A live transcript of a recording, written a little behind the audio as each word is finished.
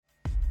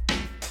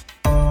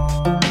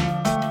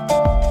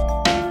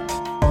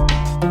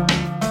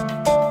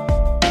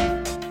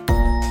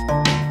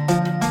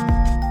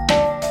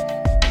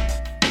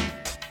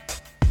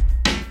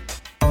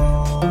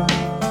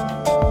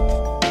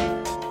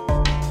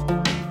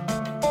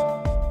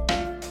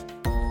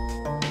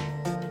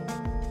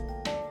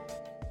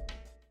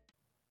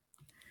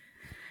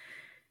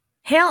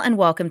Hail and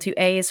welcome to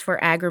A is for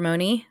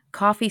Agrimony,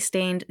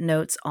 coffee-stained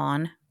notes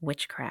on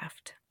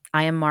witchcraft.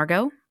 I am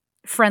Margot,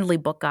 friendly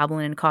book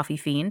goblin and coffee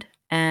fiend,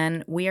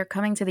 and we are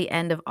coming to the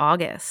end of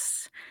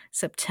August.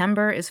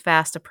 September is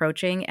fast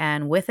approaching,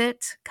 and with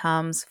it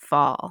comes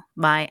fall,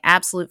 my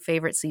absolute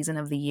favorite season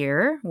of the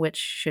year, which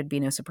should be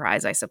no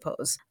surprise, I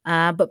suppose.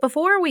 But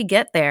before we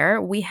get there,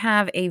 we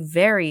have a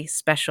very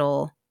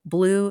special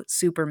blue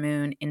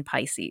supermoon in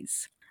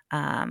Pisces.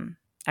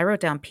 I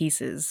wrote down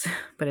pieces,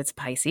 but it's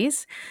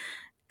Pisces.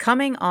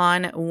 Coming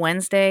on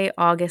Wednesday,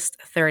 August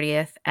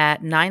 30th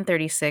at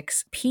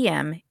 9:36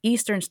 p.m.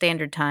 Eastern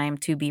Standard Time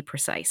to be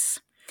precise.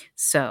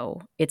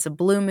 So it's a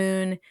blue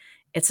moon,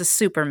 it's a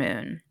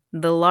supermoon,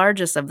 the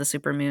largest of the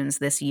supermoons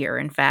this year,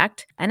 in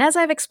fact. And as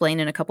I've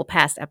explained in a couple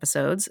past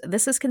episodes,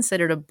 this is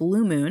considered a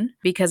blue moon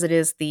because it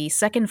is the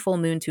second full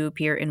moon to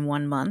appear in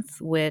 1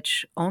 month,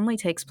 which only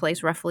takes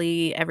place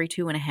roughly every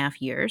 2.5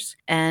 years.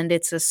 And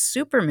it's a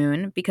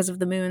supermoon because of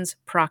the moon's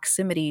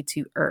proximity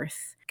to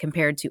Earth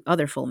compared to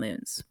other full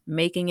moons,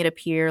 making it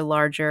appear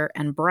larger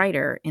and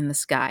brighter in the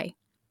sky.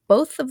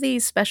 Both of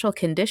these special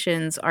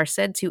conditions are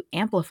said to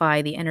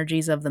amplify the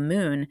energies of the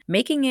moon,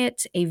 making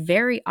it a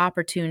very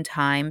opportune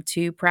time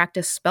to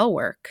practice spell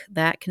work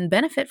that can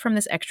benefit from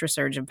this extra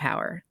surge of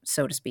power,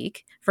 so to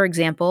speak. For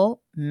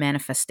example,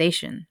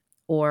 manifestation,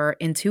 or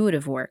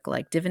intuitive work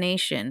like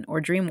divination or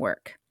dream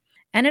work.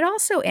 And it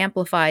also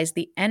amplifies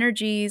the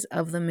energies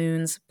of the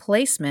moon's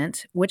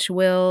placement, which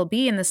will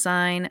be in the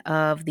sign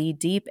of the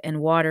deep and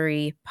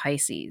watery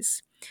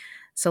Pisces.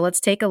 So let's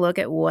take a look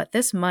at what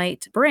this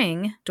might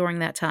bring during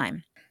that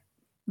time.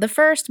 The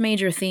first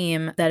major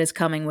theme that is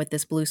coming with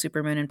this blue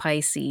supermoon in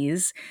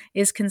Pisces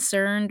is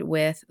concerned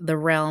with the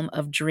realm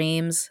of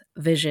dreams,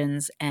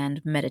 visions,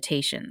 and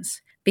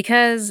meditations.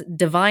 Because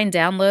divine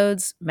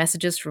downloads,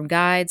 messages from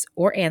guides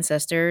or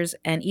ancestors,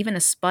 and even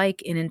a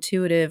spike in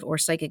intuitive or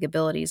psychic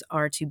abilities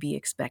are to be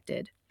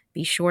expected.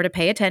 Be sure to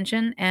pay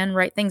attention and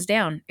write things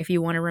down if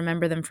you want to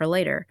remember them for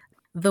later.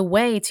 The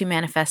way to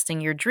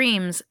manifesting your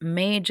dreams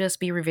may just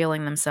be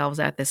revealing themselves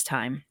at this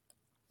time.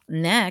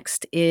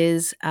 Next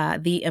is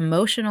the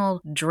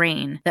emotional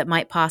drain that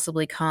might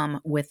possibly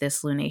come with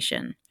this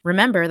lunation.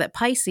 Remember that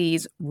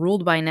Pisces,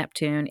 ruled by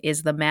Neptune,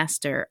 is the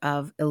master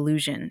of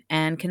illusion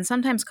and can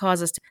sometimes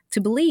cause us to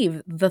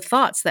believe the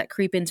thoughts that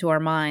creep into our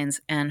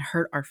minds and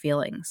hurt our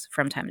feelings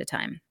from time to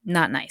time.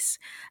 Not nice.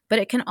 But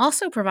it can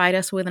also provide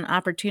us with an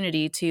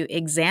opportunity to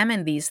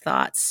examine these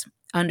thoughts,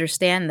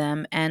 understand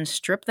them, and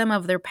strip them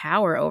of their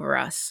power over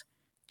us.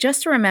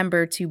 Just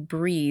remember to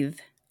breathe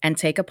and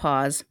take a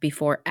pause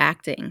before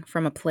acting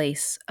from a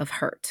place of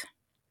hurt.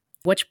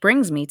 Which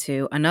brings me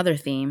to another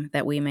theme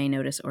that we may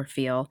notice or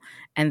feel,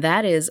 and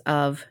that is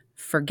of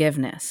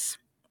forgiveness.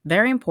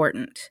 Very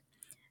important,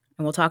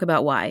 and we'll talk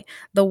about why.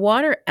 The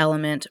water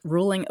element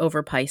ruling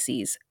over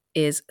Pisces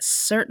is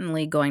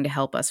certainly going to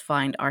help us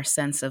find our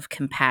sense of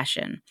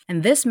compassion,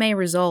 and this may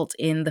result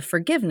in the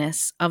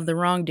forgiveness of the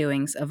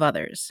wrongdoings of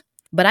others.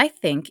 But I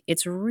think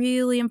it's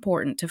really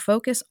important to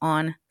focus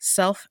on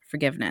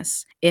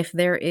self-forgiveness if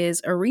there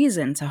is a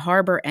reason to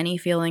harbor any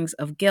feelings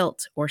of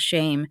guilt or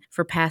shame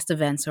for past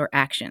events or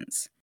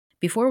actions.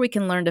 Before we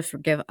can learn to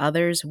forgive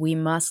others, we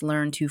must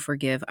learn to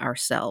forgive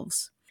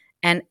ourselves.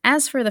 And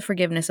as for the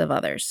forgiveness of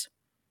others,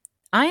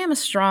 I am a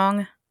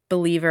strong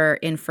believer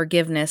in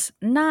forgiveness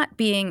not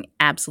being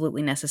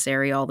absolutely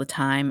necessary all the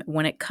time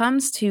when it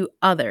comes to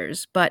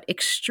others, but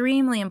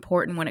extremely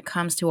important when it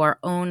comes to our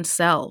own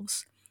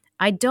selves.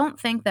 I don't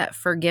think that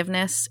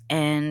forgiveness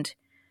and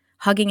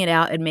hugging it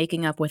out and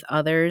making up with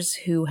others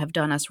who have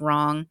done us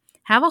wrong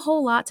have a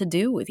whole lot to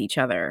do with each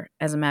other,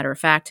 as a matter of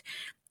fact,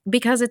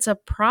 because it's a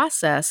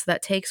process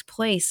that takes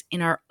place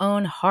in our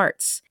own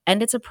hearts.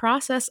 And it's a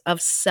process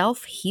of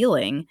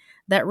self-healing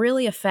that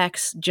really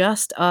affects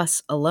just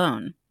us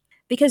alone.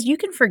 Because you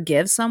can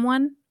forgive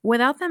someone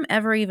without them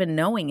ever even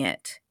knowing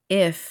it,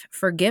 if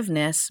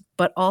forgiveness,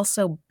 but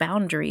also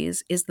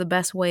boundaries, is the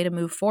best way to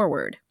move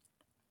forward.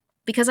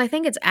 Because I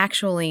think it's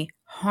actually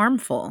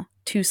harmful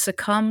to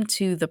succumb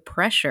to the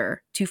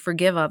pressure to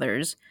forgive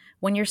others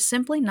when you're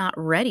simply not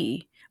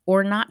ready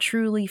or not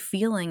truly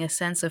feeling a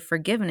sense of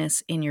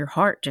forgiveness in your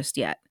heart just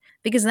yet.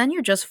 Because then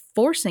you're just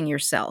forcing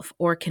yourself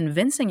or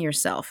convincing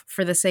yourself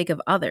for the sake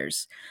of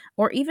others,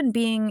 or even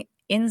being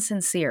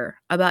insincere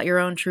about your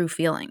own true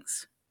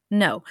feelings.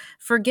 No,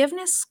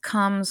 forgiveness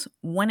comes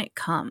when it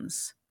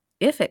comes,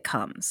 if it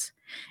comes.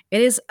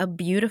 It is a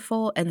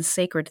beautiful and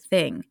sacred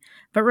thing,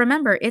 but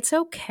remember, it's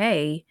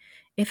okay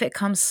if it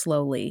comes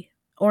slowly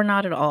or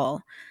not at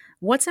all.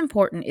 What's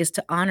important is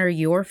to honor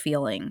your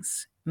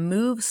feelings,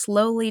 move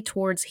slowly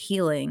towards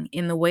healing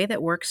in the way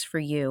that works for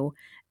you,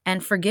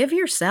 and forgive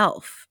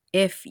yourself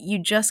if you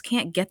just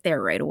can't get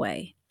there right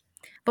away.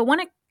 But when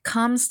it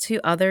comes to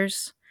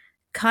others,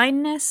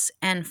 kindness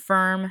and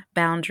firm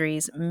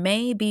boundaries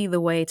may be the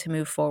way to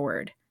move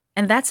forward,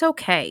 and that's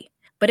okay.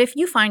 But if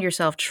you find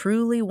yourself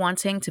truly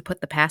wanting to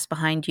put the past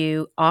behind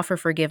you, offer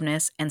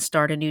forgiveness, and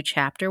start a new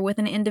chapter with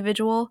an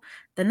individual,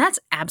 then that's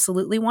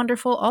absolutely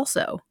wonderful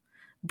also.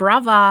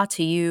 Brava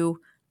to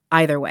you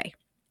either way.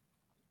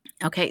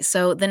 Okay,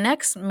 so the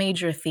next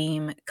major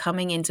theme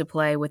coming into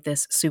play with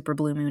this super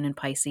blue moon in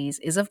Pisces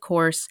is, of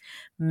course,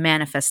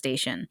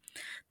 manifestation.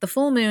 The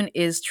full moon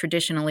is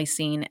traditionally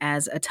seen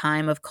as a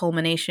time of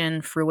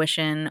culmination,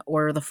 fruition,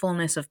 or the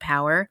fullness of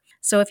power.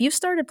 So if you've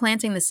started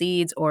planting the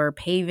seeds or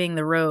paving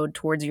the road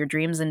towards your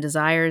dreams and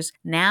desires,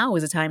 now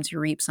is a time to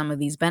reap some of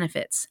these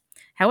benefits.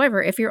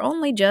 However, if you're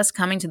only just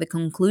coming to the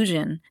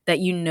conclusion that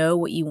you know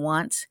what you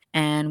want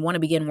and want to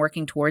begin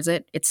working towards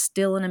it, it's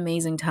still an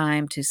amazing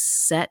time to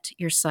set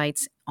your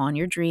sights on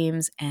your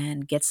dreams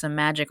and get some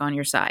magic on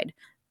your side.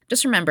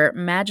 Just remember,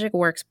 magic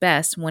works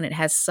best when it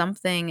has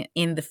something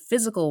in the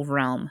physical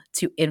realm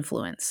to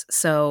influence.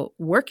 So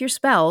work your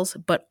spells,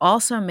 but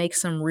also make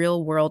some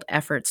real world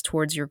efforts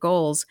towards your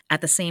goals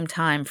at the same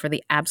time for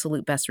the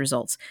absolute best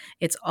results.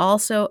 It's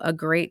also a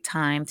great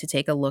time to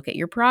take a look at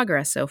your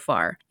progress so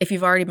far. If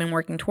you've already been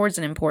working towards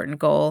an important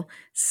goal,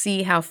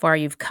 see how far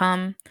you've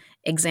come,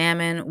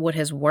 examine what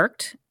has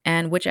worked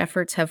and which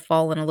efforts have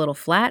fallen a little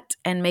flat,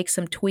 and make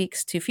some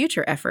tweaks to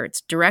future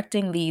efforts,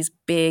 directing these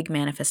big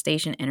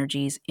manifestation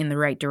energies in the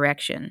right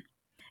direction.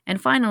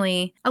 And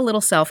finally, a little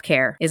self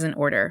care is in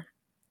order.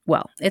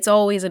 Well, it's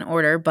always in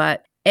order,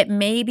 but it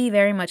may be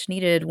very much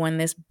needed when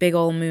this big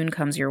old moon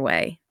comes your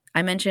way.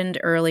 I mentioned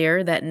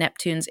earlier that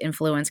Neptune's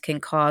influence can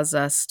cause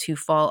us to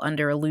fall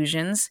under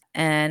illusions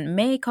and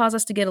may cause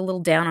us to get a little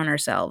down on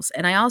ourselves.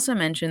 And I also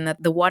mentioned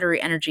that the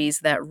watery energies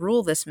that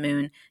rule this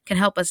moon can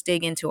help us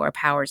dig into our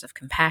powers of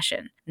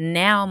compassion.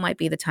 Now might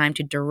be the time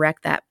to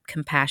direct that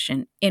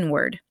compassion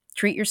inward.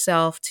 Treat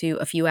yourself to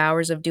a few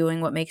hours of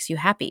doing what makes you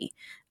happy.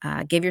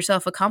 Give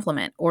yourself a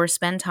compliment or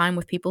spend time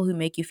with people who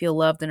make you feel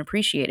loved and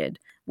appreciated.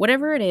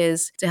 Whatever it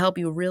is to help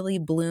you really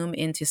bloom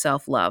into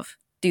self-love,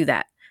 do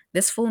that.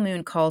 This full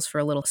moon calls for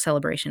a little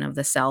celebration of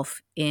the self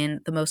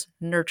in the most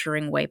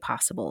nurturing way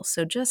possible.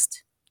 So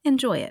just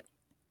enjoy it.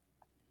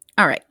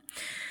 All right.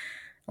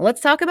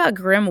 Let's talk about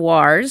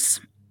Grimoires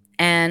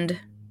and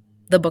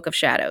the Book of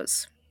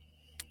Shadows,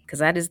 because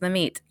that is the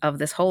meat of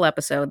this whole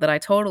episode that I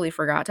totally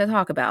forgot to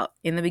talk about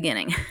in the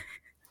beginning.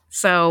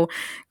 So,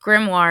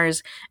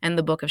 Grimoires and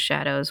the Book of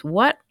Shadows,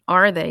 what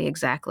are they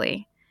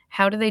exactly?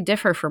 How do they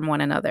differ from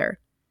one another?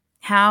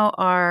 How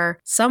are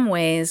some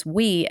ways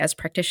we as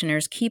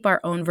practitioners keep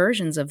our own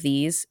versions of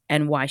these,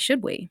 and why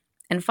should we?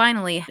 And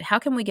finally, how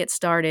can we get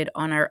started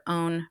on our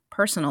own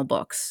personal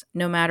books,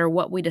 no matter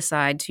what we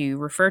decide to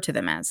refer to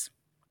them as?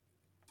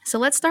 So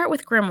let's start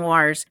with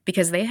grimoires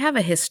because they have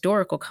a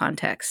historical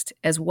context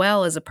as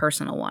well as a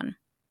personal one.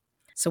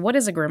 So, what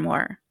is a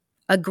grimoire?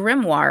 A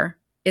grimoire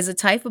is a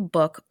type of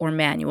book or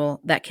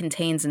manual that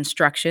contains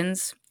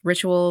instructions,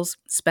 rituals,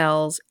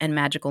 spells, and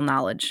magical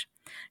knowledge.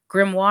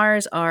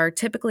 Grimoires are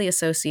typically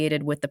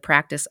associated with the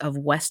practice of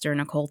Western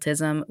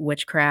occultism,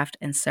 witchcraft,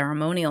 and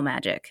ceremonial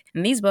magic.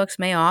 And these books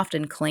may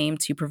often claim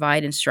to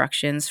provide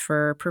instructions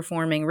for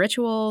performing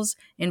rituals,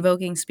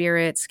 invoking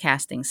spirits,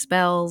 casting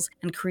spells,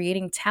 and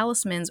creating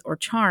talismans or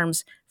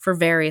charms for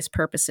various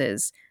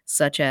purposes,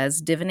 such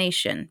as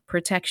divination,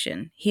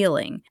 protection,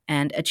 healing,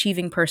 and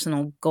achieving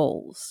personal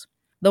goals.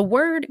 The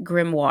word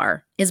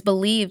grimoire is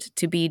believed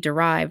to be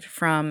derived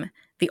from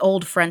the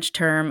Old French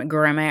term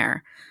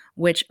grammaire,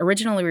 which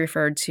originally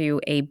referred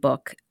to a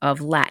book of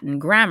Latin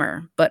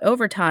grammar, but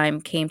over time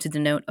came to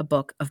denote a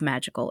book of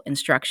magical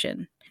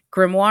instruction.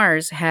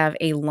 Grimoires have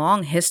a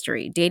long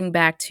history dating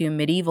back to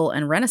medieval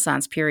and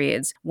Renaissance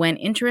periods when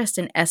interest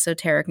in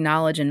esoteric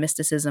knowledge and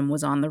mysticism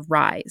was on the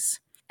rise.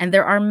 And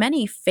there are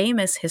many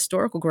famous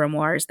historical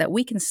grimoires that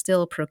we can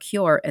still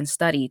procure and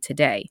study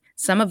today.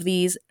 Some of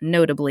these,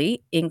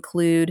 notably,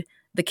 include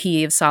the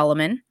Key of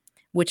Solomon,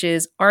 which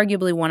is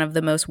arguably one of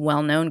the most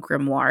well-known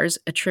grimoires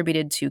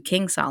attributed to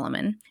King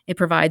Solomon. It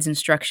provides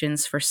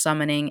instructions for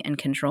summoning and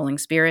controlling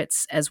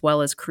spirits, as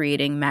well as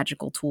creating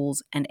magical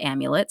tools and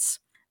amulets.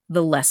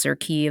 The Lesser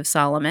Key of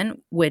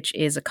Solomon, which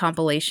is a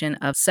compilation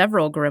of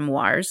several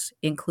grimoires,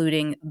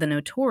 including the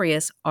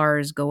notorious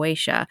Ars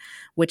Goetia,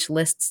 which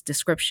lists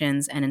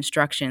descriptions and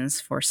instructions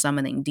for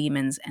summoning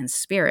demons and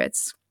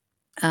spirits.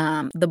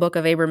 The Book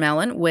of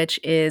Abramelin, which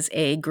is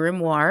a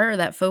grimoire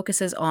that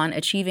focuses on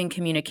achieving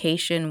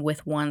communication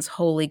with one's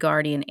holy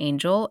guardian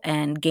angel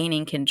and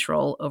gaining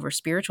control over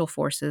spiritual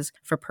forces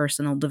for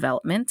personal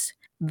development.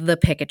 The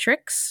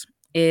Picatrix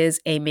is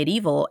a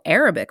medieval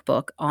Arabic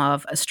book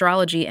of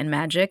astrology and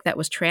magic that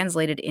was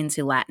translated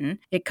into Latin.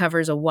 It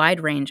covers a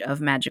wide range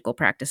of magical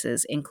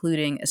practices,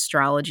 including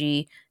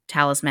astrology,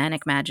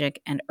 talismanic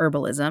magic, and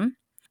herbalism.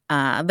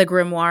 The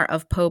Grimoire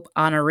of Pope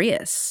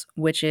Honorius,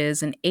 which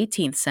is an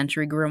 18th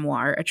century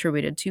grimoire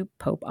attributed to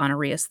Pope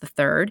Honorius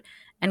III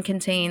and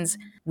contains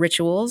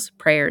rituals,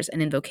 prayers,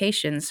 and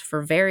invocations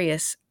for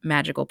various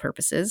magical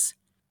purposes.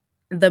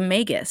 The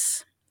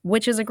Magus,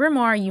 which is a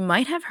grimoire you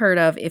might have heard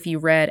of if you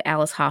read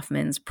Alice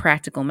Hoffman's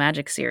Practical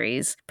Magic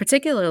series,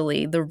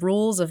 particularly The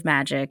Rules of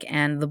Magic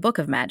and The Book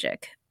of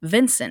Magic.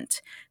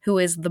 Vincent, who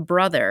is the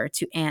brother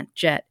to Aunt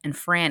Jet and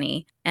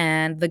Franny,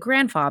 and the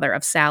grandfather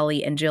of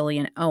Sally and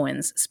Gillian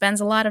Owens,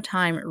 spends a lot of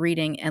time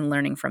reading and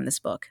learning from this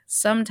book,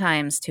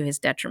 sometimes to his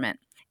detriment.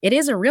 It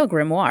is a real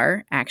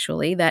grimoire,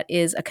 actually, that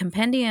is a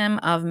compendium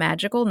of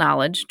magical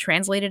knowledge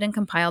translated and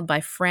compiled by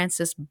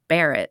Francis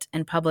Barrett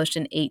and published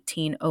in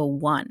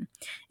 1801.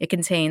 It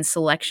contains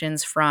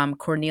selections from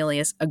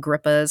Cornelius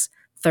Agrippa's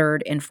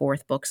third and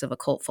fourth books of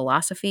occult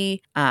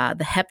philosophy, the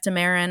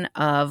Heptameron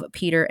of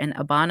Peter and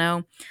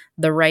Abano,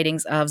 the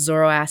writings of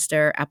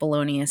Zoroaster,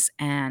 Apollonius,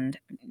 and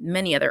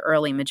many other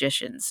early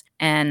magicians.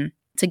 And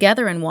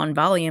together in one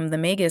volume, the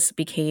Magus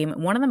became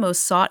one of the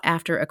most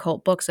sought-after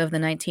occult books of the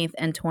 19th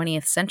and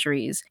 20th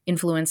centuries,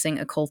 influencing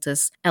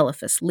occultist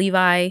Eliphas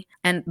Levi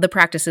and the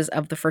practices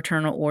of the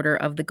Fraternal Order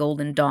of the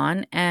Golden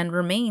Dawn, and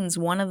remains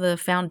one of the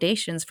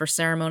foundations for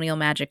ceremonial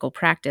magical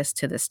practice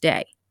to this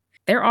day.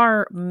 There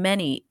are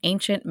many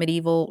ancient,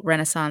 medieval,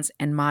 Renaissance,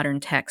 and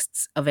modern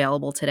texts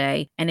available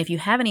today, and if you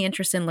have any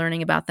interest in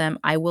learning about them,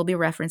 I will be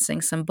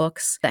referencing some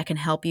books that can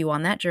help you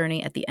on that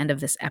journey at the end of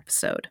this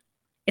episode.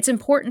 It's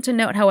important to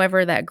note,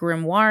 however, that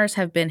grimoires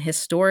have been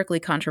historically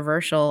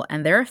controversial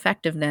and their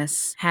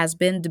effectiveness has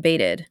been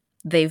debated.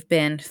 They've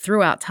been,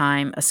 throughout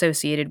time,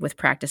 associated with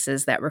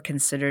practices that were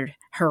considered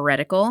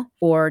heretical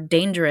or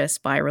dangerous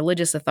by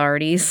religious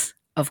authorities,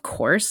 of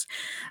course,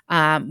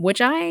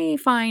 which I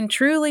find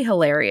truly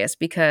hilarious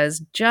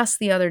because just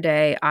the other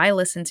day I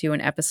listened to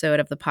an episode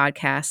of the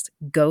podcast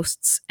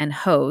Ghosts and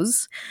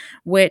Hoes,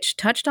 which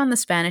touched on the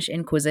Spanish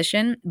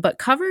Inquisition but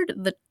covered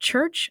the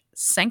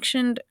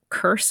church-sanctioned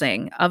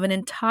cursing of an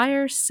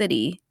entire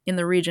city in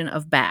the region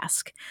of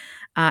Basque.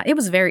 It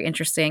was very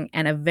interesting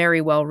and a very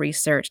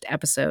well-researched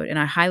episode, and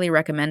I highly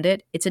recommend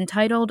it. It's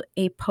entitled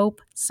A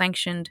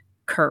Pope-Sanctioned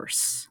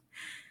Curse.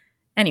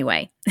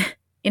 Anyway,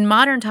 in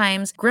modern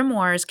times,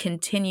 grimoires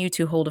continue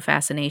to hold a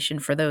fascination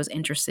for those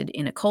interested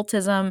in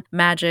occultism,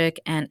 magic,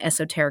 and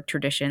esoteric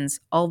traditions,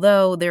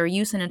 although their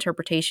use and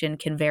interpretation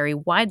can vary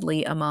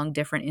widely among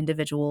different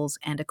individuals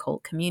and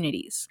occult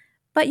communities.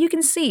 But you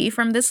can see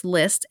from this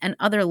list and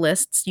other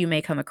lists you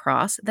may come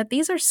across that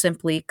these are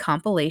simply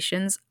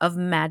compilations of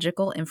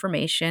magical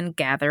information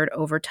gathered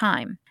over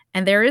time.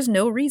 And there is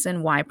no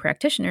reason why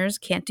practitioners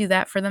can't do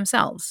that for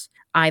themselves,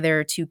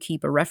 either to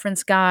keep a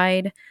reference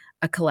guide,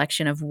 a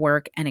collection of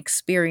work and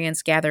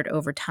experience gathered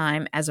over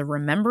time as a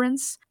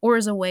remembrance, or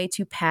as a way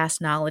to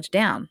pass knowledge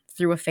down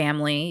through a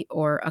family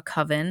or a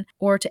coven,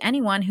 or to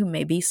anyone who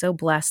may be so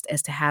blessed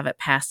as to have it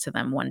passed to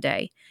them one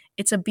day.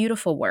 It's a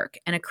beautiful work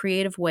and a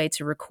creative way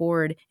to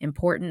record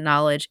important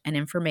knowledge and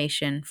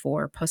information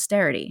for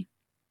posterity.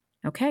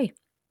 Okay,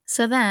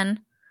 so then,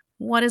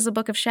 what is a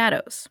Book of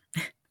Shadows?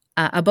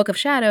 A Book of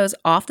Shadows,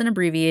 often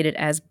abbreviated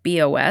as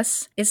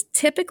BOS, is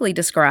typically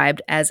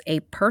described as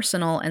a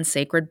personal and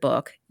sacred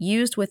book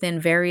used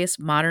within various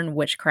modern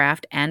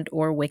witchcraft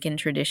and/or Wiccan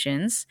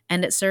traditions,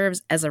 and it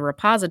serves as a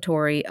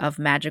repository of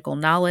magical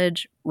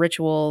knowledge,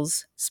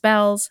 rituals,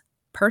 spells,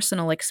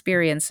 personal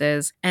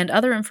experiences, and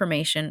other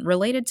information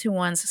related to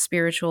one's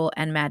spiritual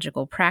and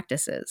magical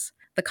practices.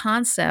 The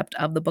concept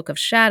of the Book of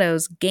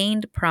Shadows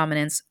gained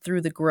prominence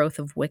through the growth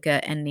of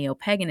Wicca and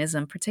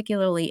neo-paganism,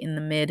 particularly in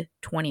the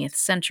mid-20th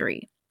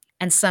century.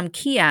 And some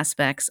key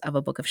aspects of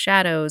a Book of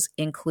Shadows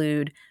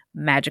include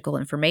magical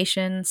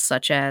information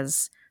such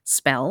as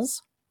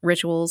spells,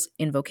 rituals,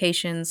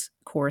 invocations,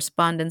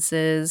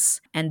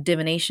 correspondences, and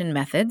divination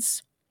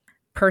methods,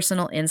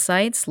 personal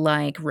insights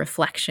like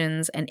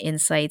reflections and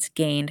insights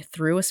gained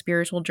through a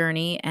spiritual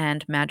journey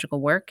and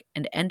magical work,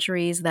 and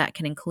entries that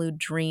can include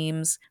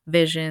dreams,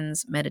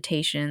 visions,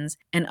 meditations,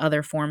 and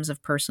other forms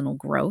of personal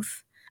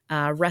growth,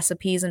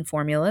 recipes and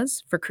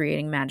formulas for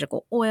creating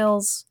magical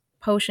oils,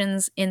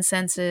 potions,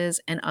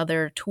 incenses, and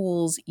other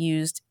tools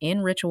used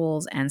in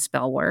rituals and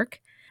spell work,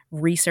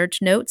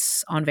 research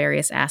notes on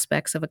various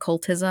aspects of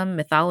occultism,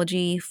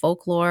 mythology,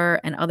 folklore,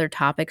 and other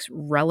topics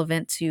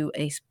relevant to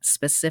a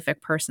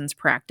specific person's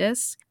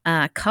practice,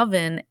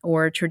 coven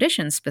or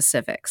tradition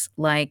specifics,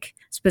 like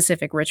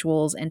specific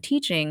rituals and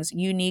teachings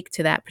unique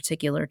to that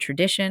particular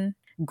tradition,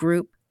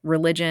 group,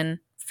 religion,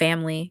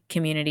 family,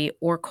 community,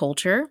 or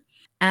culture,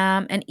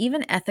 and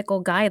even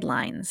ethical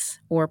guidelines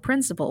or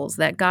principles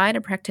that guide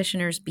a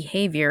practitioner's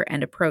behavior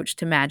and approach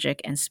to magic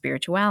and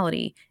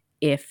spirituality,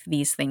 if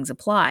these things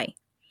apply.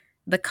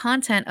 The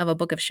content of a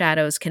Book of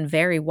Shadows can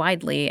vary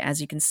widely,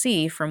 as you can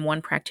see, from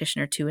one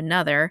practitioner to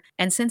another,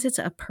 and since it's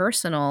a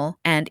personal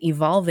and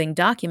evolving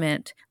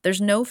document, there's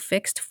no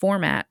fixed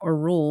format or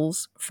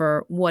rules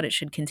for what it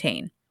should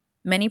contain.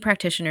 Many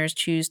practitioners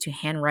choose to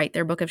handwrite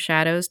their Book of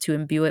Shadows to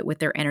imbue it with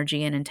their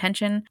energy and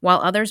intention,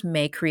 while others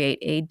may create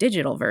a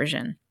digital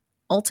version.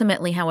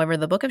 Ultimately, however,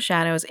 the Book of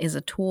Shadows is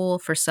a tool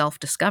for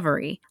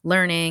self-discovery,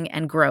 learning,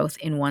 and growth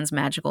in one's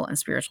magical and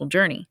spiritual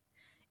journey.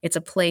 It's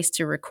a place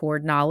to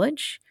record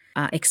knowledge,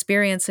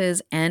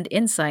 experiences, and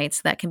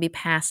insights that can be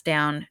passed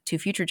down to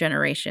future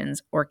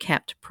generations or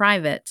kept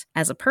private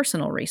as a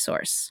personal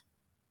resource.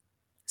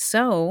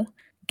 So,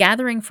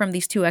 gathering from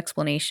these two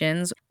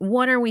explanations,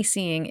 what are we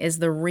seeing is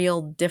the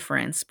real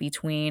difference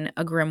between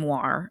a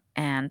grimoire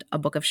and a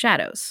Book of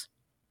Shadows?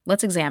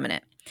 Let's examine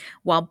it.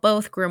 While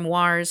both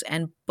grimoires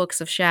and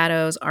books of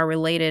shadows are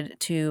related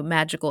to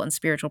magical and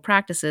spiritual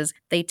practices,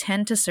 they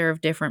tend to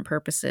serve different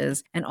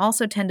purposes and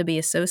also tend to be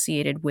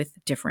associated with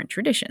different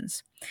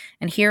traditions.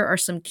 And here are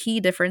some key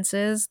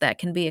differences that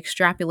can be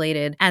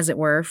extrapolated, as it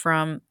were,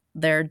 from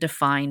their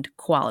defined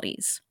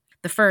qualities.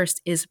 The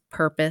first is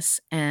purpose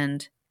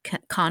and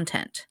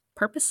content.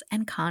 Purpose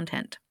and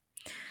content.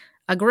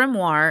 A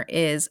grimoire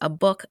is a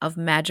book of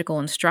magical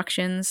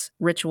instructions,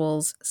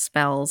 rituals,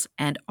 spells,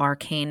 and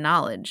arcane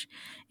knowledge.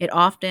 It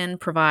often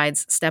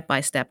provides step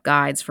by step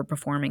guides for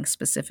performing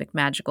specific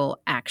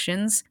magical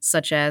actions,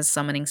 such as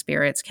summoning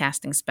spirits,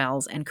 casting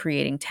spells, and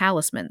creating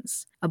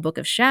talismans. A book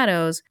of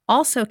shadows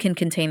also can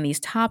contain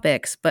these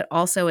topics, but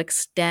also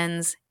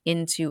extends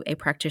into a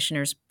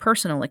practitioner's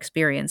personal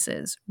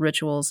experiences,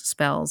 rituals,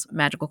 spells,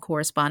 magical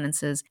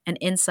correspondences, and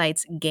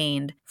insights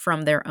gained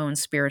from their own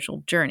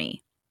spiritual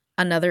journey.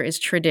 Another is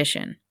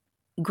tradition.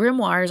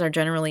 Grimoires are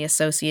generally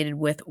associated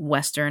with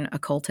Western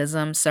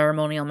occultism,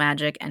 ceremonial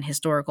magic, and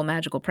historical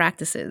magical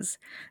practices.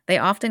 They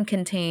often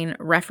contain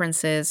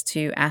references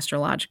to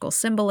astrological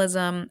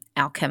symbolism,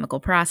 alchemical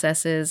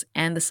processes,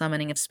 and the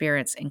summoning of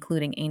spirits,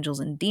 including angels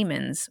and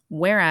demons,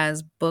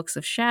 whereas books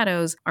of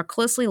shadows are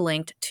closely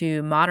linked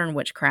to modern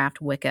witchcraft,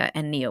 Wicca,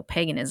 and neo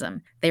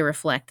paganism. They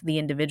reflect the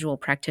individual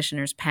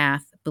practitioner's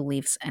path,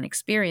 beliefs, and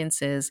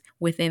experiences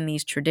within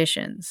these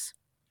traditions.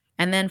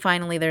 And then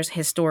finally, there's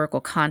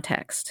historical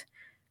context.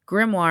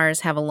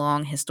 Grimoires have a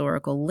long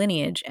historical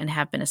lineage and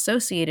have been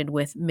associated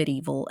with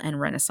medieval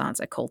and Renaissance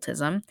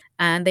occultism,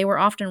 and they were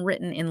often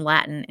written in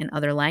Latin and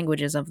other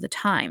languages of the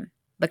time.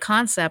 The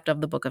concept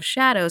of the Book of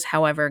Shadows,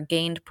 however,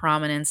 gained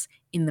prominence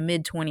in the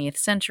mid 20th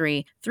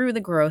century through the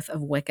growth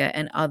of Wicca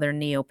and other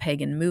neo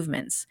pagan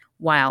movements.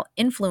 While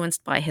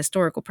influenced by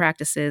historical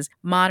practices,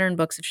 modern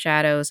books of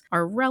shadows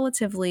are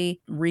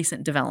relatively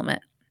recent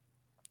development.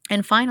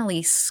 And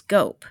finally,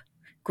 scope.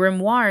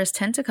 Grimoires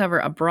tend to cover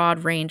a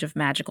broad range of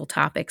magical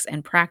topics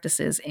and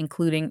practices,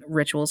 including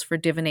rituals for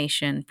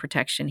divination,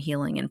 protection,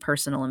 healing, and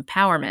personal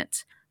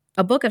empowerment.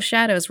 A Book of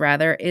Shadows,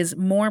 rather, is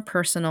more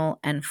personal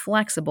and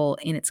flexible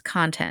in its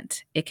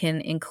content. It can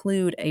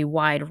include a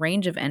wide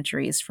range of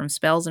entries from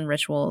spells and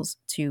rituals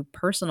to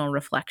personal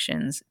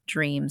reflections,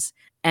 dreams,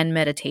 and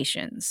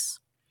meditations.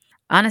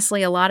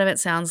 Honestly, a lot of it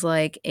sounds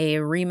like a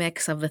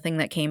remix of the thing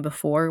that came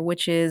before,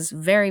 which is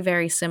very,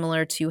 very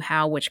similar to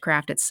how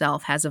witchcraft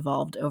itself has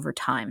evolved over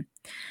time.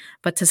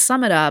 But to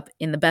sum it up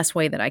in the best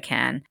way that I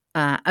can,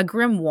 a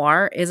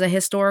grimoire is a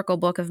historical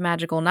book of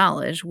magical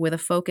knowledge with a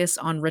focus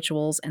on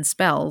rituals and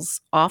spells,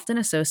 often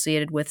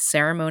associated with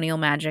ceremonial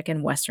magic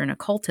and Western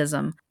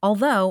occultism,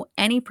 although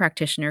any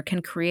practitioner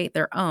can create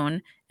their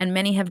own, and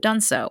many have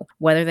done so,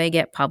 whether they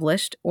get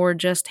published or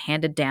just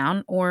handed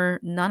down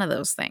or none of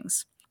those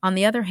things. On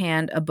the other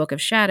hand, a Book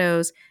of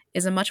Shadows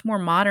is a much more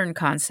modern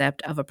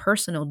concept of a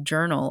personal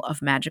journal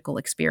of magical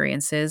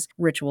experiences,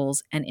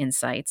 rituals, and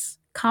insights,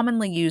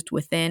 commonly used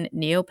within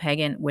neo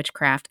pagan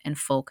witchcraft and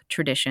folk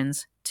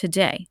traditions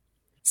today.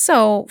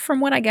 So, from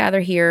what I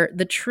gather here,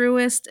 the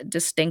truest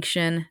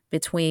distinction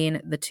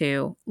between the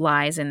two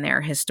lies in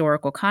their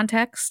historical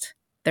context,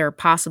 their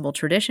possible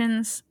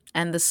traditions,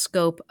 and the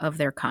scope of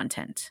their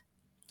content.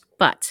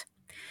 But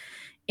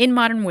in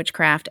modern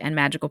witchcraft and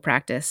magical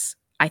practice,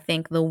 I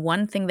think the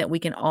one thing that we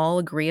can all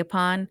agree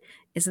upon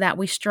is that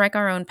we strike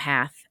our own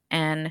path,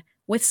 and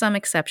with some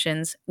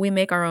exceptions, we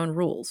make our own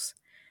rules.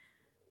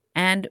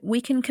 And we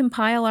can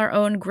compile our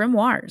own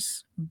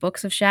grimoires,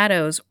 books of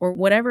shadows, or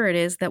whatever it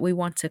is that we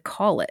want to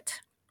call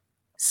it.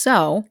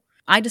 So,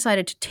 I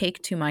decided to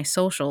take to my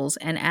socials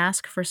and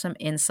ask for some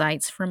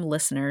insights from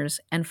listeners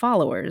and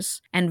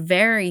followers. And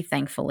very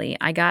thankfully,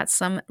 I got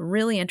some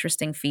really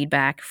interesting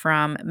feedback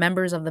from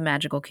members of the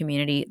magical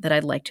community that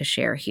I'd like to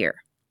share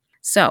here.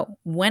 So,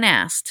 when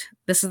asked,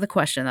 this is the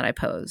question that I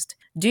posed.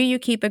 Do you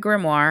keep a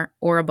grimoire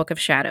or a book of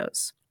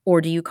shadows?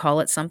 Or do you call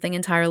it something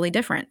entirely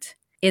different?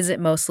 Is it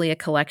mostly a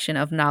collection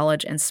of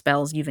knowledge and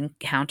spells you've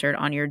encountered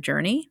on your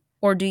journey?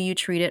 Or do you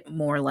treat it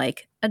more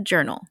like a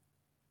journal?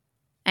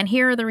 And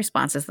here are the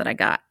responses that I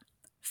got.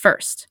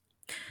 First,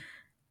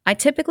 I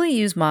typically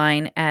use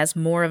mine as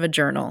more of a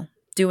journal,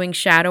 doing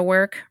shadow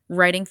work,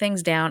 writing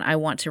things down I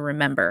want to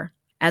remember,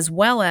 as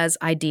well as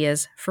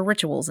ideas for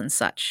rituals and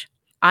such.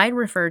 I'd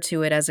refer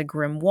to it as a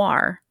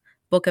grimoire.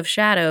 Book of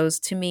Shadows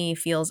to me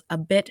feels a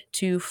bit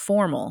too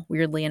formal,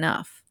 weirdly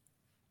enough.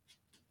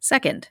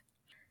 Second,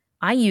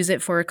 I use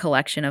it for a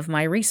collection of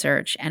my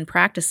research and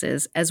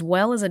practices, as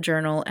well as a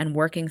journal and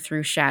working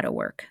through shadow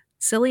work.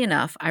 Silly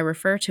enough, I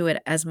refer to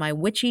it as my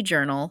witchy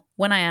journal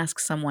when I ask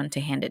someone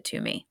to hand it to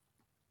me.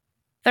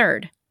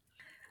 Third,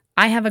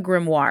 I have a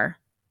grimoire.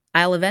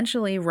 I'll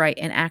eventually write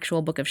an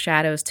actual book of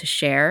shadows to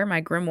share.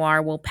 My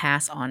grimoire will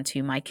pass on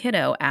to my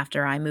kiddo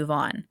after I move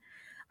on.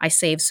 I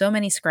save so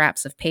many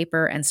scraps of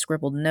paper and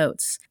scribbled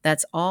notes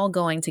that's all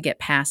going to get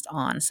passed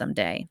on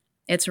someday.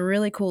 It's a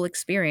really cool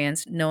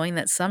experience knowing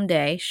that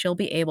someday she'll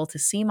be able to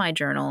see my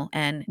journal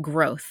and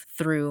growth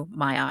through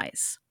my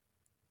eyes.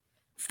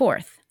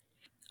 Fourth,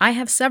 I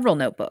have several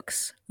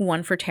notebooks,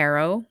 one for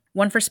tarot,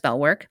 one for spell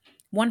work,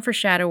 one for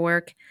shadow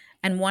work,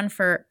 and one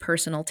for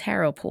personal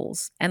tarot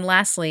pools. And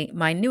lastly,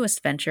 my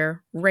newest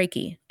venture,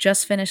 Reiki,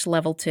 just finished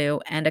level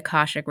 2 and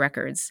Akashic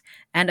Records.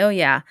 And oh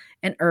yeah,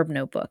 an herb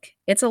notebook.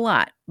 It's a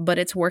lot, but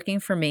it's working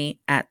for me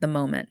at the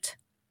moment.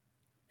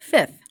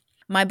 Fifth,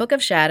 my Book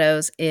of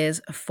Shadows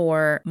is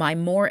for my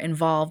more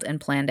involved and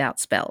planned out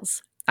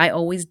spells. I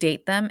always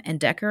date them and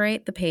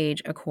decorate the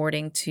page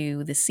according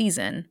to the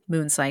season,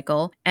 moon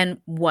cycle, and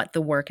what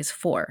the work is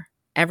for.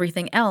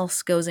 Everything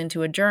else goes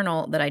into a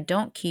journal that I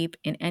don't keep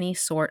in any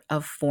sort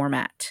of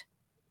format.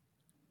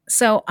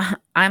 So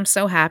I'm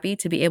so happy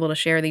to be able to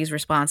share these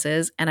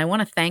responses. And I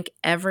want to thank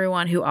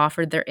everyone who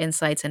offered their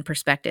insights and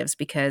perspectives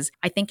because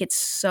I think it's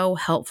so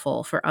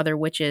helpful for other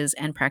witches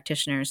and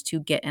practitioners to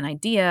get an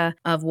idea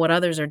of what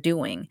others are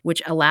doing,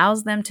 which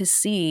allows them to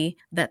see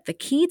that the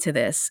key to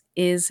this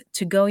is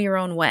to go your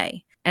own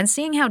way. And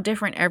seeing how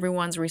different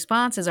everyone's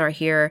responses are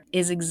here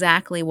is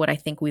exactly what I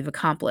think we've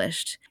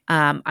accomplished.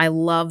 I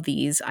love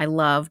these. I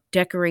love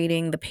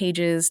decorating the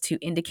pages to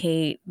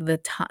indicate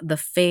the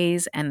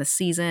phase and the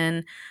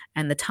season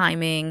and the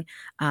timing.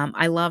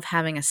 I love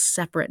having a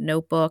separate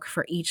notebook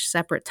for each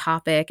separate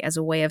topic as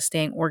a way of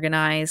staying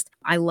organized.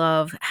 I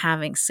love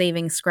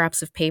saving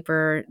scraps of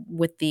paper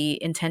with the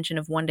intention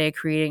of one day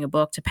creating a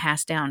book to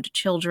pass down to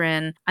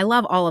children. I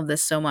love all of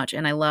this so much,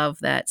 and I love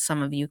that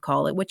some of you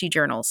call it witchy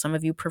journals, some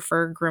of you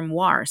prefer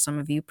grimoire, some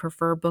of you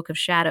prefer Book of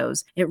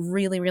Shadows. It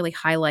really, really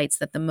highlights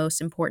that the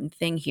most important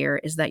thing here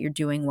is that you're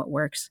doing what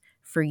works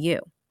for you.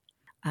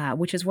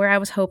 Which is where I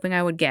was hoping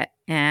I would get,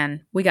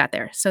 and we got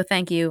there. So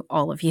thank you,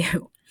 all of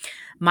you.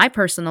 My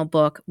personal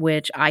book,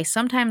 which I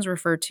sometimes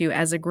refer to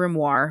as a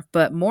grimoire,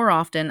 but more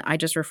often I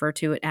just refer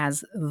to it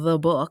as the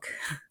book,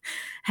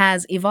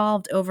 has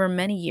evolved over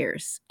many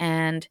years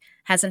and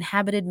has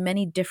inhabited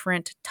many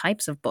different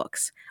types of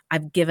books.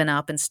 I've given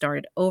up and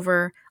started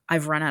over.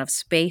 I've run out of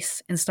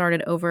space and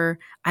started over.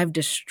 I've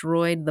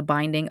destroyed the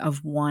binding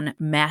of one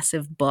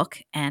massive book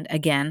and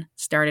again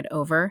started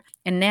over.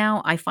 And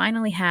now I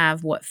finally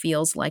have what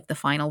feels like the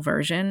final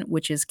version,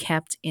 which is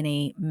kept in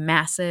a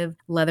massive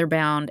leather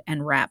bound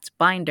and wrapped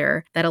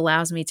binder that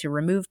allows me to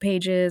remove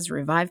pages,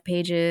 revive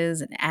pages,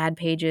 and add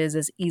pages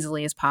as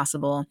easily as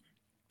possible.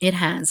 It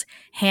has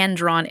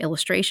hand-drawn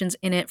illustrations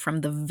in it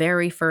from the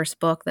very first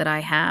book that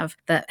I have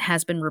that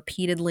has been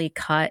repeatedly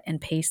cut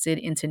and pasted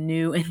into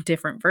new and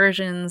different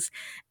versions.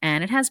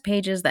 And it has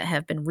pages that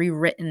have been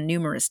rewritten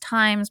numerous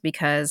times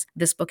because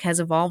this book has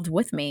evolved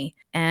with me.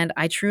 And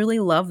I truly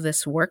love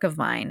this work of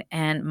mine.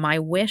 And my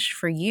wish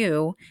for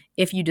you,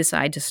 if you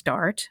decide to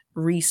start,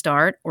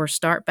 restart, or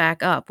start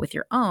back up with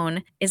your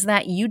own, is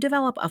that you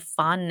develop a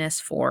fondness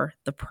for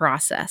the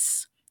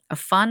process. A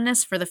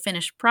fondness for the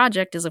finished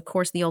project is, of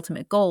course, the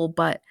ultimate goal,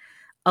 but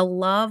a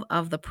love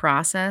of the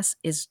process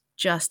is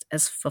just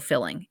as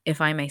fulfilling,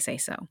 if I may say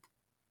so.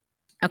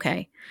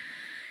 Okay,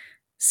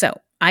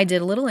 so I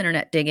did a little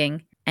internet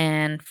digging,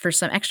 and for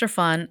some extra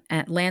fun,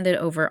 landed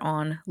over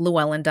on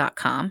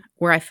Llewellyn.com,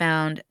 where I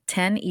found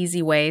 10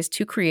 easy ways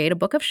to create a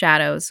book of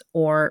shadows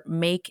or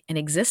make an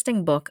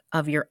existing book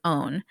of your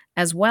own,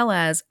 as well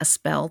as a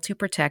spell to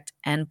protect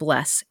and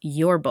bless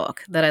your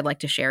book that I'd like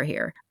to share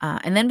here.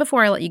 And then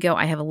before I let you go,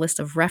 I have a list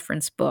of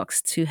reference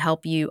books to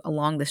help you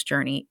along this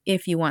journey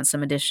if you want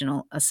some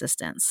additional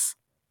assistance.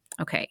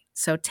 Okay,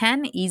 so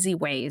 10 easy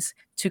ways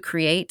to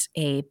create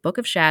a book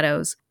of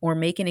shadows or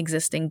make an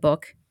existing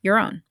book your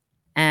own.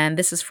 And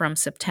this is from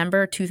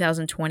September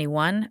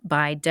 2021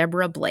 by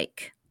Deborah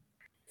Blake.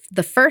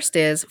 The first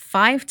is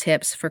 5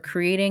 tips for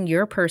creating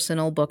your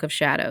personal book of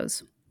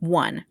shadows.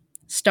 1.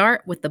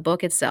 Start with the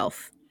book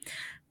itself.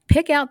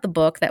 Pick out the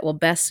book that will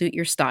best suit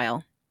your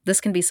style. This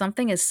can be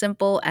something as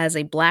simple as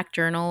a black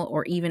journal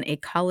or even a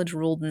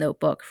college-ruled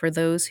notebook for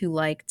those who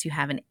like to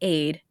have an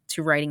aid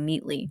to writing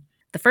neatly.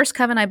 The first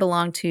coven I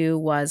belonged to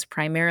was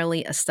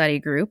primarily a study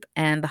group,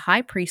 and the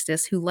high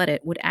priestess who led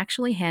it would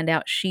actually hand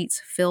out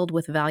sheets filled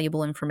with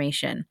valuable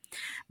information.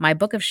 My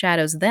Book of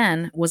Shadows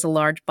then was a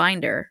large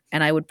binder,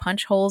 and I would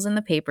punch holes in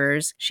the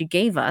papers she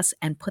gave us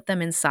and put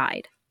them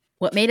inside.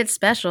 What made it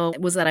special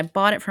was that I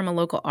bought it from a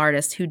local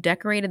artist who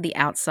decorated the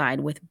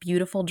outside with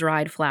beautiful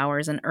dried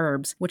flowers and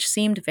herbs, which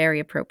seemed very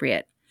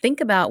appropriate. Think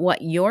about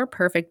what your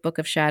perfect Book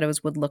of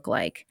Shadows would look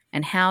like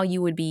and how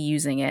you would be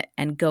using it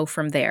and go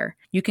from there.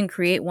 You can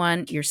create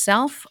one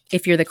yourself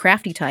if you're the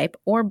crafty type,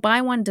 or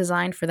buy one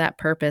designed for that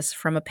purpose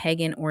from a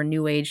pagan or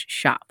new age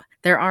shop.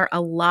 There are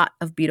a lot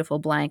of beautiful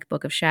blank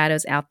Book of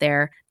Shadows out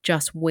there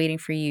just waiting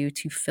for you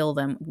to fill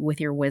them with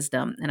your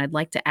wisdom. And I'd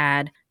like to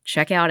add,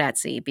 check out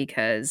Etsy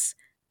because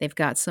they've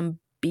got some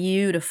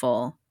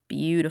beautiful,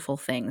 beautiful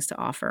things to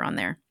offer on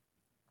there.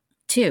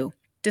 2.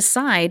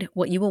 Decide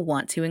what you will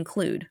want to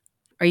include.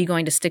 Are you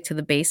going to stick to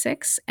the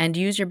basics and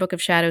use your Book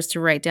of Shadows to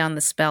write down the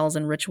spells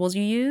and rituals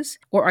you use?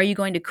 Or are you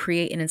going to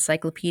create an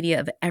encyclopedia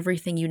of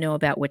everything you know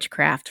about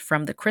witchcraft,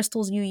 from the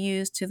crystals you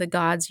use to the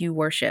gods you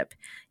worship?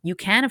 You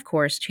can, of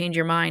course, change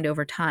your mind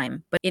over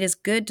time, but it is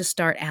good to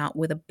start out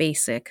with a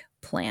basic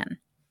plan.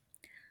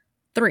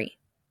 3.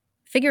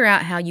 Figure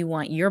out how you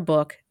want your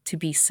book to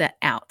be set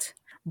out.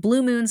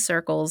 Blue Moon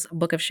Circle's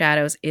Book of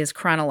Shadows is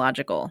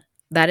chronological.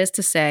 That is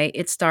to say,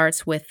 it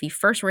starts with the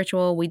first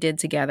ritual we did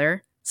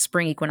together,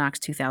 Spring Equinox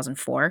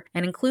 2004,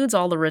 and includes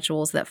all the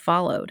rituals that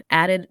followed,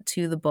 added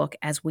to the book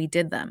as we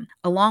did them,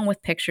 along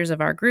with pictures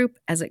of our group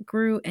as it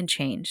grew and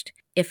changed.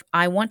 If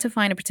I want to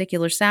find a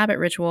particular Sabbath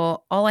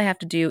ritual, all I have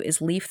to do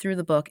is leaf through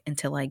the book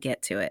until I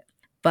get to it.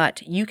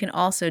 But you can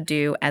also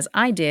do as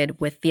I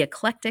did with the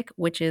Eclectic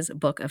Witches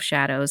Book of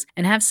Shadows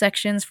and have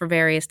sections for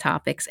various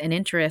topics and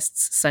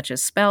interests such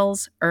as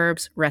spells,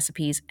 herbs,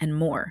 recipes, and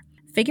more.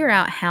 Figure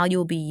out how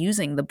you'll be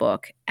using the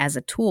book as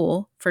a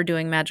tool for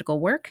doing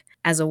magical work,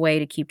 as a way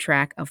to keep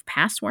track of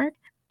past work,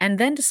 and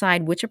then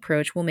decide which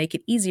approach will make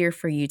it easier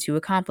for you to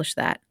accomplish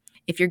that.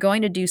 If you're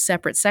going to do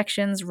separate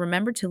sections,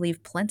 remember to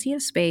leave plenty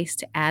of space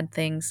to add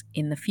things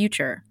in the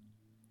future.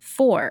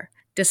 4.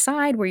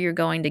 Decide where you're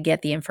going to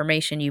get the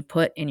information you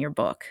put in your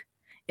book.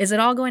 Is it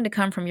all going to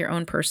come from your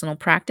own personal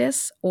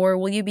practice, or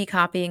will you be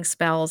copying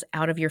spells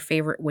out of your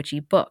favorite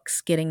witchy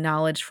books, getting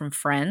knowledge from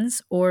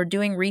friends, or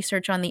doing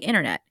research on the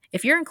internet?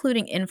 If you're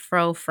including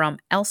info from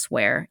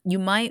elsewhere, you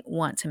might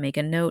want to make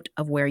a note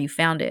of where you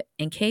found it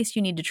in case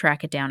you need to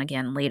track it down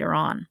again later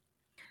on.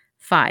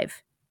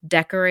 5.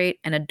 Decorate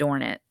and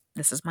adorn it.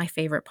 This is my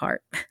favorite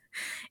part.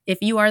 If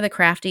you are the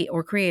crafty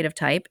or creative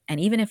type, and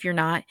even if you're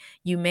not,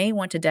 you may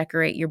want to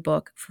decorate your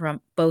book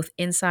from both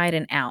inside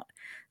and out.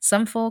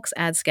 Some folks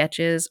add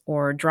sketches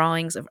or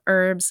drawings of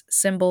herbs,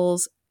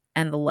 symbols,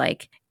 and the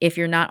like. If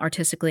you're not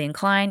artistically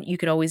inclined, you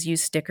could always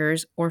use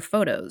stickers or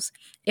photos.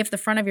 If the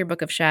front of your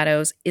Book of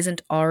Shadows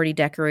isn't already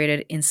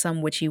decorated in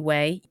some witchy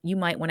way, you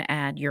might want to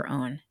add your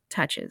own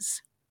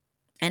touches.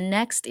 And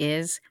next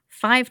is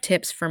 5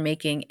 tips for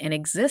making an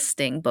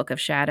existing Book of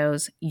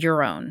Shadows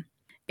your own.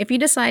 If you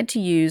decide to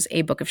use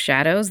a Book of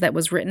Shadows that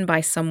was written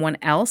by someone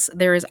else,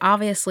 there is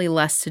obviously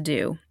less to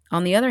do.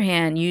 On the other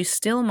hand, you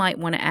still might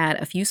want to add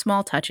a few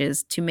small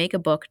touches to make a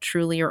book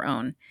truly your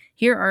own.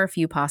 Here are a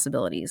few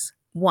possibilities.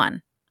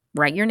 1.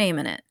 Write your name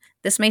in it.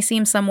 This may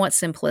seem somewhat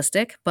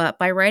simplistic, but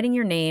by writing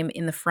your name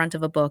in the front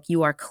of a book,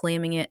 you are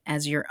claiming it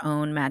as your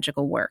own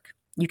magical work.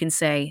 You can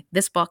say,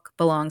 this book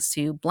belongs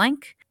to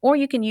blank, or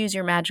you can use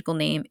your magical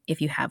name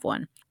if you have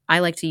one. I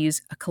like to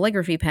use a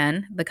calligraphy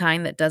pen, the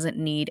kind that doesn't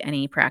need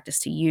any practice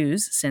to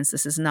use, since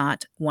this is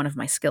not one of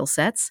my skill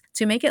sets,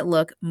 to make it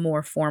look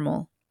more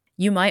formal.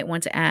 You might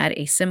want to add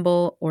a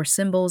symbol or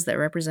symbols that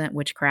represent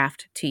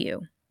witchcraft to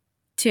you.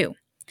 2.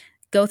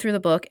 Go through the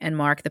book and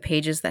mark the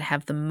pages that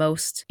have the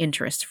most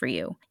interest for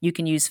you. You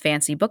can use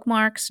fancy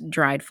bookmarks,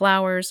 dried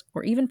flowers,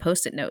 or even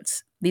post-it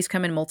notes. These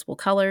come in multiple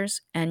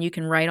colors, and you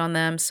can write on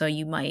them, so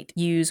you might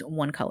use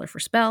one color for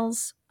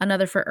spells,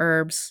 another for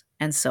herbs,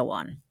 and so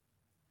on.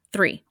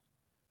 3.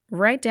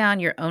 Write down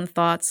your own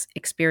thoughts,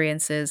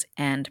 experiences,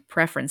 and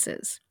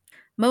preferences.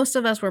 Most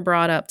of us were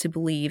brought up to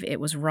believe it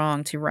was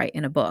wrong to write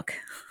in a book,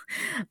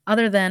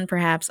 other than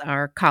perhaps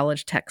our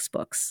college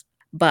textbooks.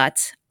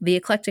 But the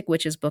Eclectic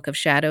Witches Book of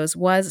Shadows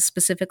was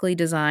specifically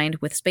designed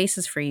with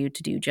spaces for you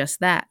to do just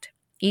that.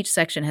 Each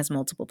section has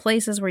multiple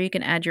places where you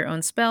can add your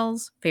own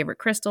spells, favorite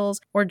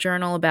crystals, or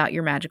journal about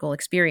your magical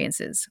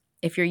experiences.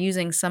 If you're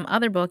using some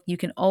other book, you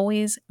can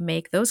always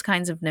make those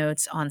kinds of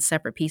notes on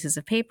separate pieces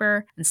of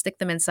paper and stick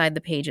them inside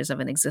the pages of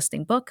an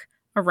existing book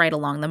or write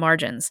along the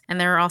margins. And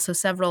there are also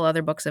several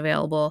other books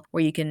available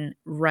where you can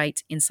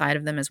write inside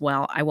of them as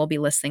well. I will be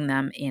listing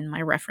them in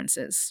my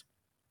references.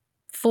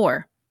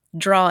 4.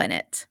 Draw in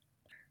it.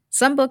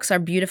 Some books are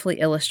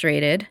beautifully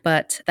illustrated,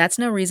 but that's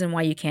no reason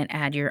why you can't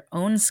add your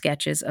own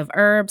sketches of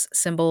herbs,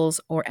 symbols,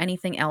 or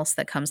anything else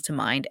that comes to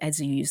mind as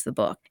you use the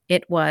book.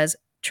 It was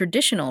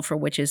traditional for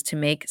witches to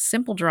make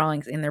simple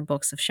drawings in their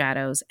books of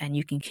shadows, and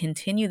you can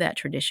continue that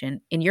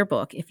tradition in your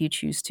book if you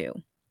choose to.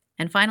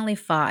 And finally,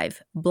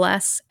 5,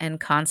 bless and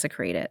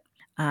consecrate it.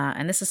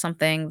 And this is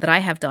something that I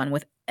have done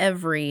with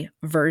every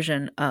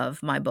version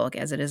of my book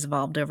as it has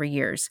evolved over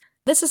years.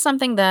 This is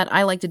something that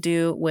I like to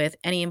do with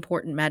any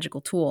important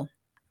magical tool.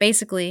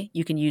 Basically,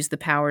 you can use the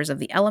powers of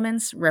the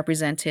elements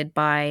represented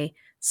by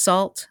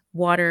salt,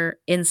 water,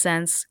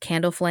 incense,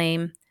 candle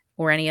flame,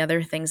 or any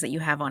other things that you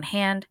have on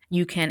hand.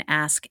 You can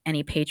ask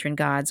any patron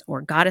gods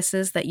or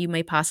goddesses that you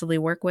may possibly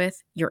work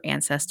with, your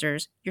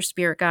ancestors, your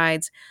spirit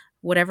guides,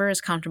 whatever is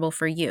comfortable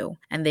for you,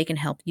 and they can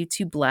help you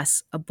to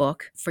bless a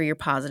book for your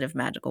positive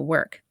magical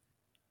work.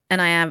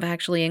 And I have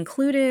actually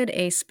included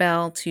a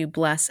spell to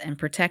bless and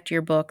protect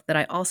your book that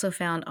I also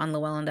found on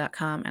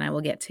Llewellyn.com, and I will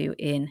get to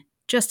in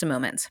just a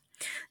moment.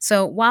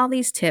 So while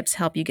these tips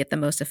help you get the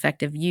most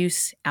effective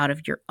use out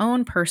of your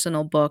own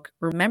personal book,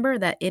 remember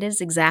that it is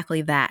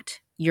exactly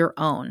that, your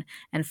own,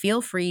 and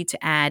feel free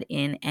to add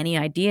in any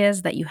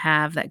ideas that you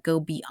have that go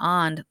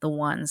beyond the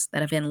ones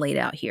that have been laid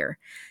out here.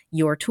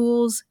 Your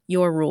tools,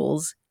 your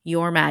rules,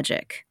 your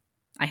magic.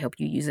 I hope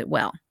you use it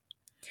well.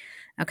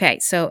 Okay,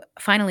 so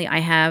finally, I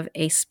have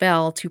a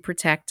spell to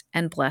protect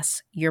and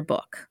bless your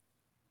book.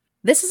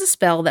 This is a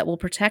spell that will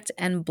protect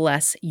and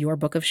bless your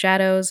Book of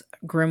Shadows,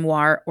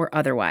 grimoire, or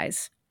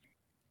otherwise.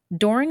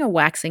 During a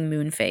waxing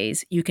moon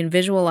phase, you can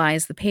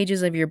visualize the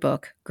pages of your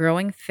book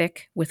growing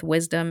thick with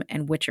wisdom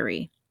and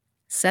witchery.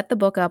 Set the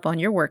book up on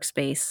your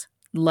workspace,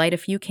 light a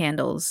few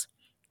candles,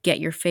 Get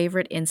your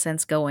favorite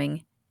incense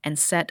going and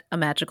set a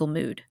magical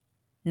mood.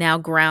 Now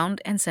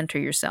ground and center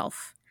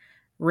yourself.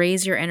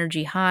 Raise your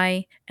energy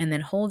high and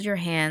then hold your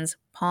hands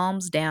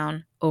palms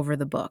down over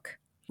the book.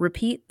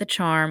 Repeat the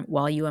charm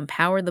while you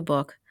empower the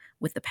book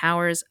with the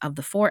powers of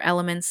the 4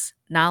 elements,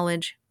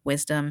 knowledge,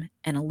 wisdom,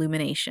 and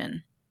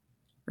illumination.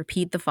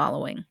 Repeat the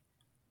following.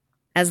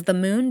 As the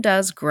moon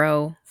does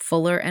grow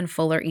fuller and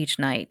fuller each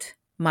night,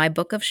 my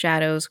book of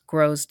shadows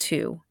grows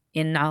too,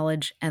 in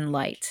knowledge and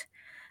light.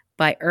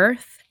 By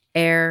earth,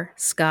 air,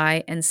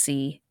 sky, and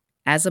sea,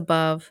 as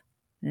above,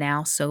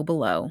 now so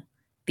below,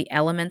 the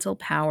elemental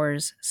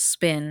powers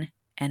spin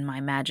and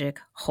my magic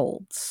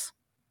holds.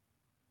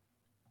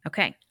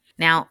 Okay.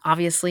 Now,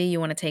 obviously, you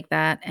want to take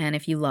that, and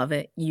if you love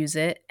it, use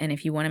it. And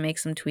if you want to make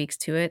some tweaks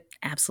to it,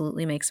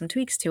 absolutely make some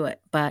tweaks to it.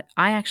 But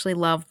I actually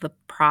love the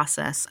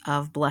process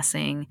of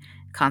blessing,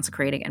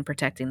 consecrating, and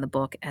protecting the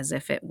book as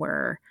if it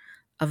were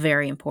a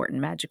very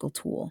important magical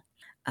tool.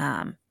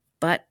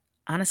 But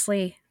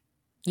honestly,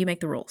 you make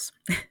the rules.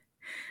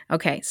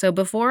 Okay, so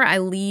before I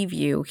leave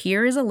you,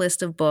 here is a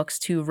list of books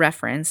to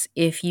reference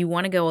if you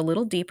want to go a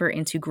little deeper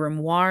into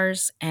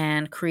grimoires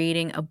and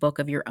creating a book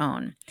of your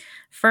own.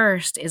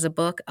 First is a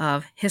book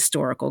of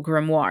historical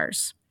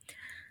grimoires.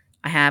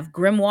 I have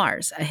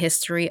Grimoires, A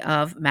History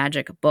of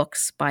Magic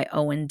Books by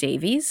Owen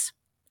Davies.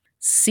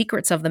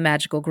 Secrets of the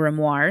Magical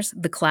Grimoires,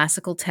 The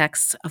Classical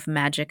Texts of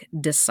Magic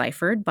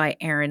Deciphered by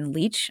Aaron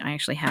Leach. I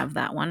actually have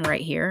that one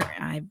right here.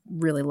 I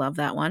really love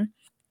that one.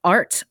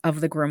 Art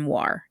of the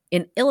Grimoire,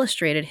 An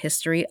Illustrated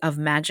History of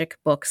Magic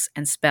Books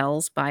and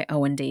Spells by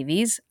Owen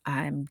Davies.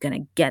 I'm going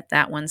to get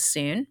that one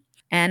soon.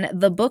 And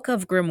The Book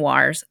of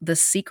Grimoires, The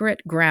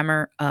Secret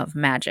Grammar of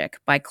Magic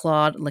by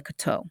Claude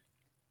Lecoteau.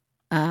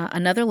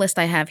 Another list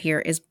I have here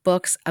is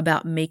books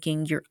about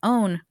making your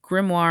own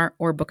grimoire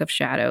or book of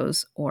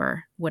shadows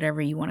or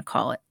whatever you want to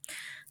call it.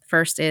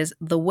 First is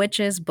The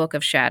Witch's Book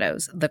of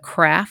Shadows, The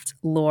Craft,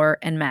 Lore,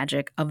 and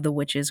Magic of the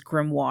Witch's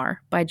Grimoire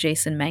by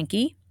Jason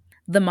Mankey.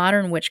 The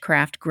Modern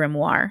Witchcraft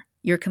Grimoire,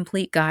 Your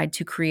Complete Guide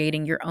to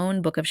Creating Your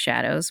Own Book of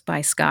Shadows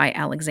by Skye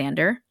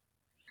Alexander.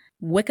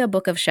 Wicca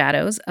Book of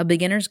Shadows, A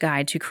Beginner's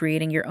Guide to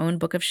Creating Your Own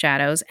Book of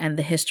Shadows and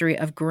the History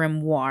of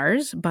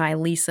Grimoires by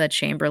Lisa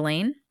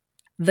Chamberlain.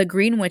 The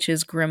Green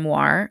Witch's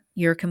Grimoire,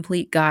 Your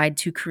Complete Guide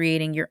to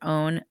Creating Your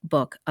Own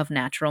Book of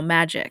Natural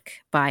Magic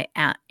by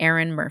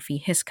Aaron Murphy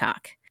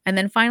Hiscock. And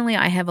then finally,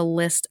 I have a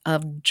list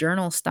of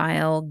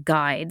journal-style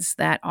guides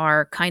that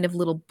are kind of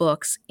little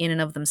books in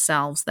and of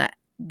themselves that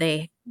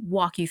they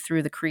walk you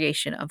through the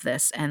creation of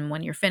this. And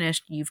when you're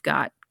finished, you've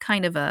got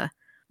kind of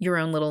your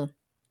own little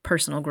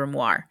personal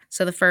grimoire.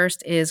 So the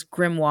first is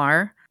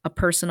Grimoire, A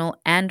Personal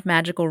and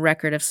Magical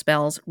Record of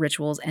Spells,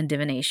 Rituals, and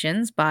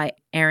Divinations by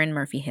Aaron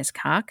Murphy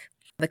Hiscock.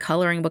 The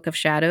Coloring Book of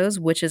Shadows,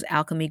 Witch's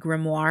Alchemy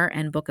Grimoire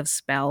and Book of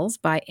Spells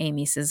by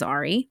Amy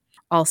Cesari.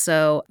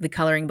 Also, The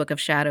Coloring Book of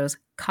Shadows,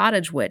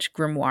 Cottage Witch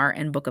Grimoire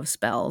and Book of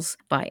Spells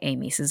by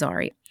Amy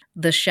Cesari.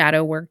 The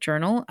Shadow Work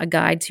Journal, A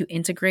Guide to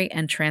Integrate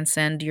and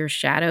Transcend Your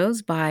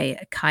Shadows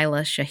by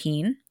Kyla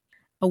Shaheen.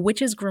 A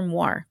Witch's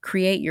Grimoire,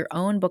 Create Your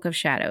Own Book of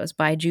Shadows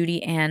by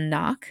Judy Ann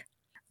Knock.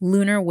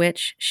 Lunar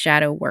Witch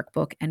Shadow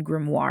Workbook and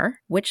Grimoire,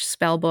 Witch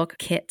Spellbook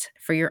Kit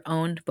for Your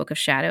Own Book of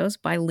Shadows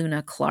by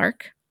Luna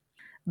Clark.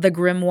 The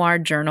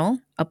Grimoire Journal,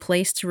 A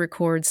Place to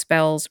Record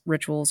Spells,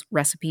 Rituals,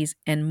 Recipes,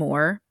 and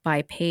More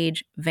by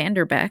Paige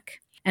Vanderbeck.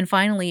 And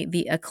finally,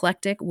 The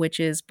Eclectic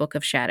Witch's Book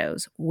of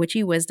Shadows,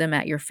 Witchy Wisdom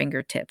at Your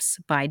Fingertips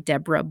by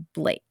Deborah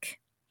Blake.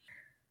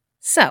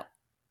 So,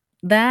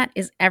 that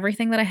is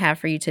everything that I have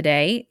for you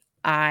today.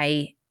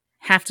 I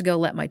have to go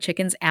let my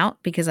chickens out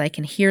because I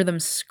can hear them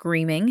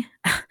screaming.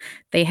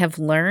 They have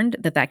learned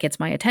that gets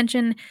my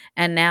attention,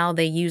 and now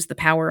they use the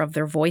power of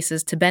their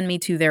voices to bend me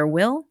to their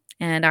will,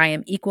 and I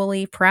am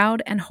equally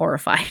proud and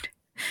horrified.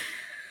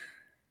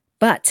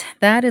 But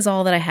that is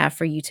all that I have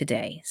for you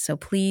today. So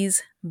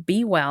please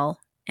be well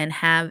and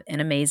have an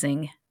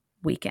amazing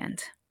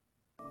weekend.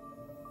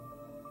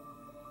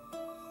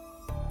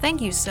 Thank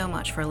you so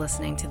much for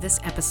listening to this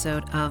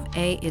episode of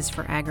A is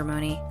for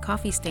Agrimony,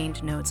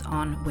 Coffee-Stained Notes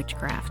on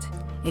Witchcraft.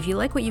 If you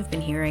like what you've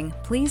been hearing,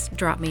 please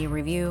drop me a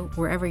review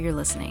wherever you're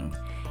listening.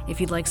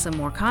 If you'd like some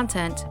more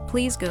content,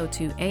 please go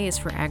to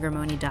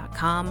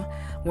aisforagrimony.com,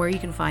 where you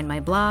can find my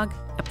blog,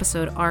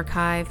 episode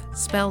archive,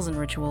 spells and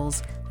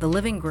rituals, the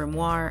Living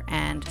Grimoire,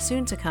 and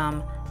soon to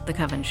come, the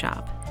Coven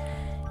Shop.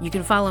 You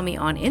can follow me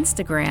on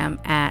Instagram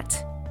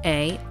at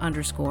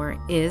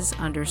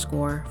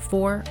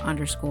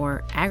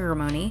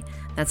A_is_for_agrimony.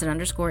 That's an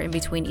underscore in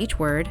between each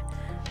word,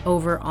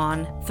 over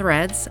on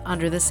Threads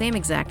under the same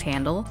exact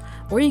handle,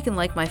 or you can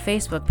like my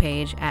Facebook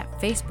page at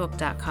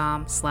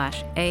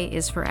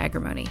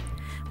facebook.com/aisforagrimony.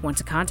 Want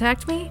to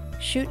contact me?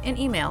 Shoot an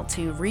email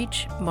to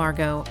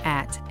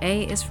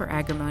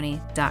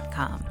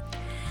reachmargot@aisforagrimony.com.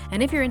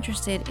 And if you're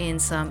interested in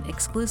some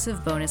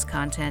exclusive bonus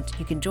content,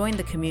 you can join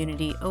the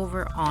community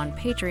over on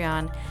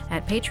Patreon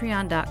at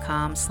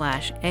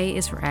patreon.com/A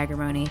is for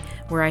Agrimony,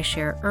 where I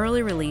share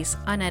early release,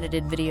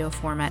 unedited video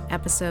format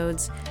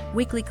episodes,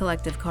 weekly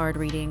collective card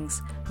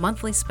readings,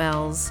 monthly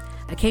spells,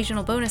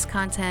 occasional bonus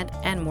content,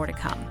 and more to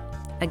come.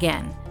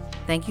 Again,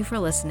 thank you for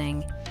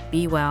listening,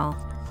 be well,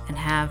 and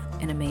have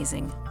an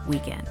amazing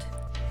weekend.